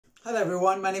Hello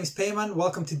everyone, my name is Peyman.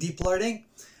 Welcome to Deep Learning.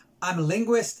 I'm a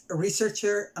linguist, a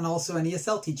researcher, and also an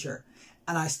ESL teacher.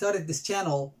 And I started this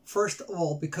channel, first of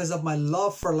all, because of my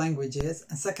love for languages,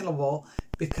 and second of all,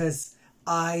 because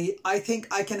I think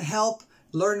I can help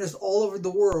learners all over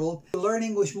the world learn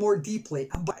English more deeply.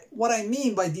 And what I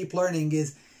mean by deep learning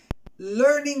is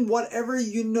learning whatever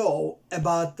you know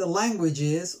about the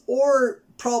languages or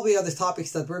probably other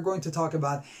topics that we're going to talk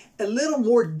about a little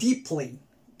more deeply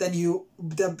than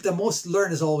the most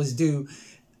learners always do,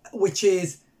 which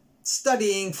is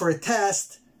studying for a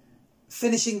test,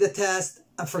 finishing the test,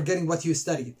 and forgetting what you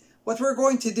studied. What we're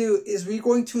going to do is we're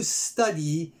going to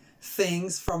study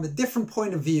things from a different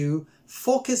point of view,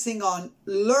 focusing on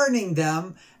learning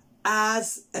them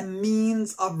as a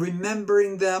means of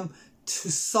remembering them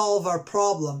to solve our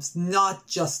problems, not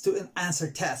just to answer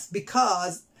tests.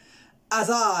 Because as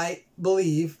I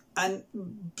believe, and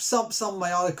some of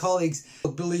my other colleagues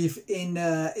believe in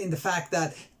the fact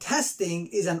that testing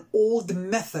is an old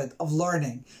method of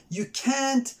learning. You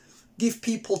can't give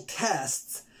people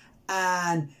tests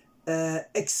and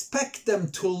expect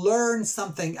them to learn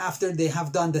something after they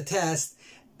have done the test,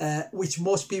 which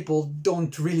most people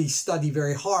don't really study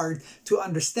very hard to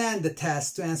understand the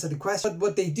test, to answer the question. But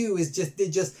what they do is they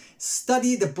just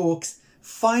study the books,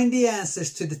 find the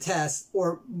answers to the test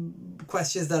or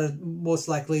questions that are most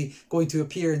likely going to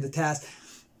appear in the test,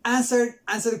 answer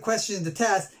the question in the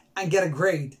test and get a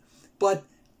grade. But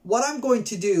what I'm going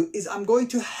to do is I'm going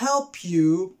to help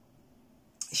you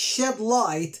shed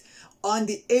light on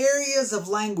the areas of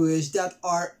language that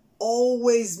are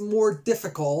always more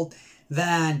difficult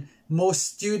than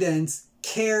most students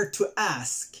care to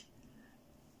ask,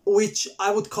 which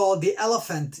I would call the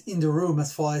elephant in the room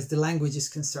as far as the language is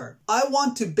concerned. I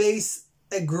want to base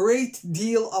a great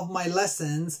deal of my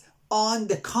lessons on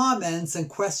the comments and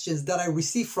questions that I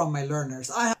receive from my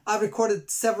learners. I've recorded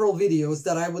several videos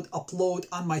that I would upload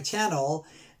on my channel,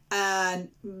 and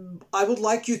I would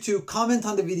like you to comment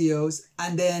on the videos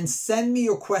and then send me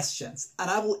your questions,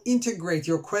 and I will integrate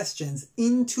your questions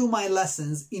into my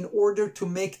lessons in order to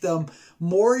make them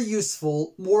more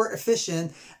useful, more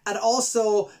efficient, and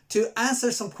also to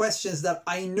answer some questions that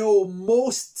I know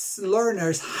most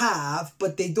learners have,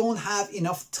 but they don't have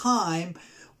enough time,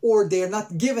 or they're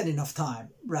not given enough time,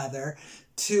 rather,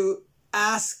 to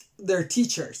ask their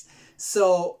teachers.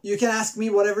 So you can ask me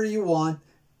whatever you want.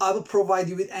 I will provide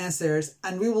you with answers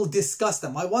and we will discuss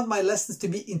them. I want my lessons to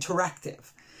be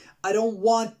interactive. I don't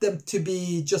want them to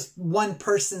be just one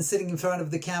person sitting in front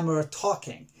of the camera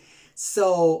talking.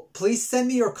 So please send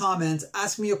me your comments,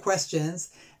 ask me your questions,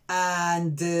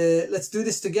 and let's do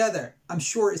this together. I'm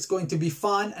sure it's going to be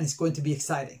fun and it's going to be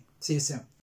exciting. See you soon.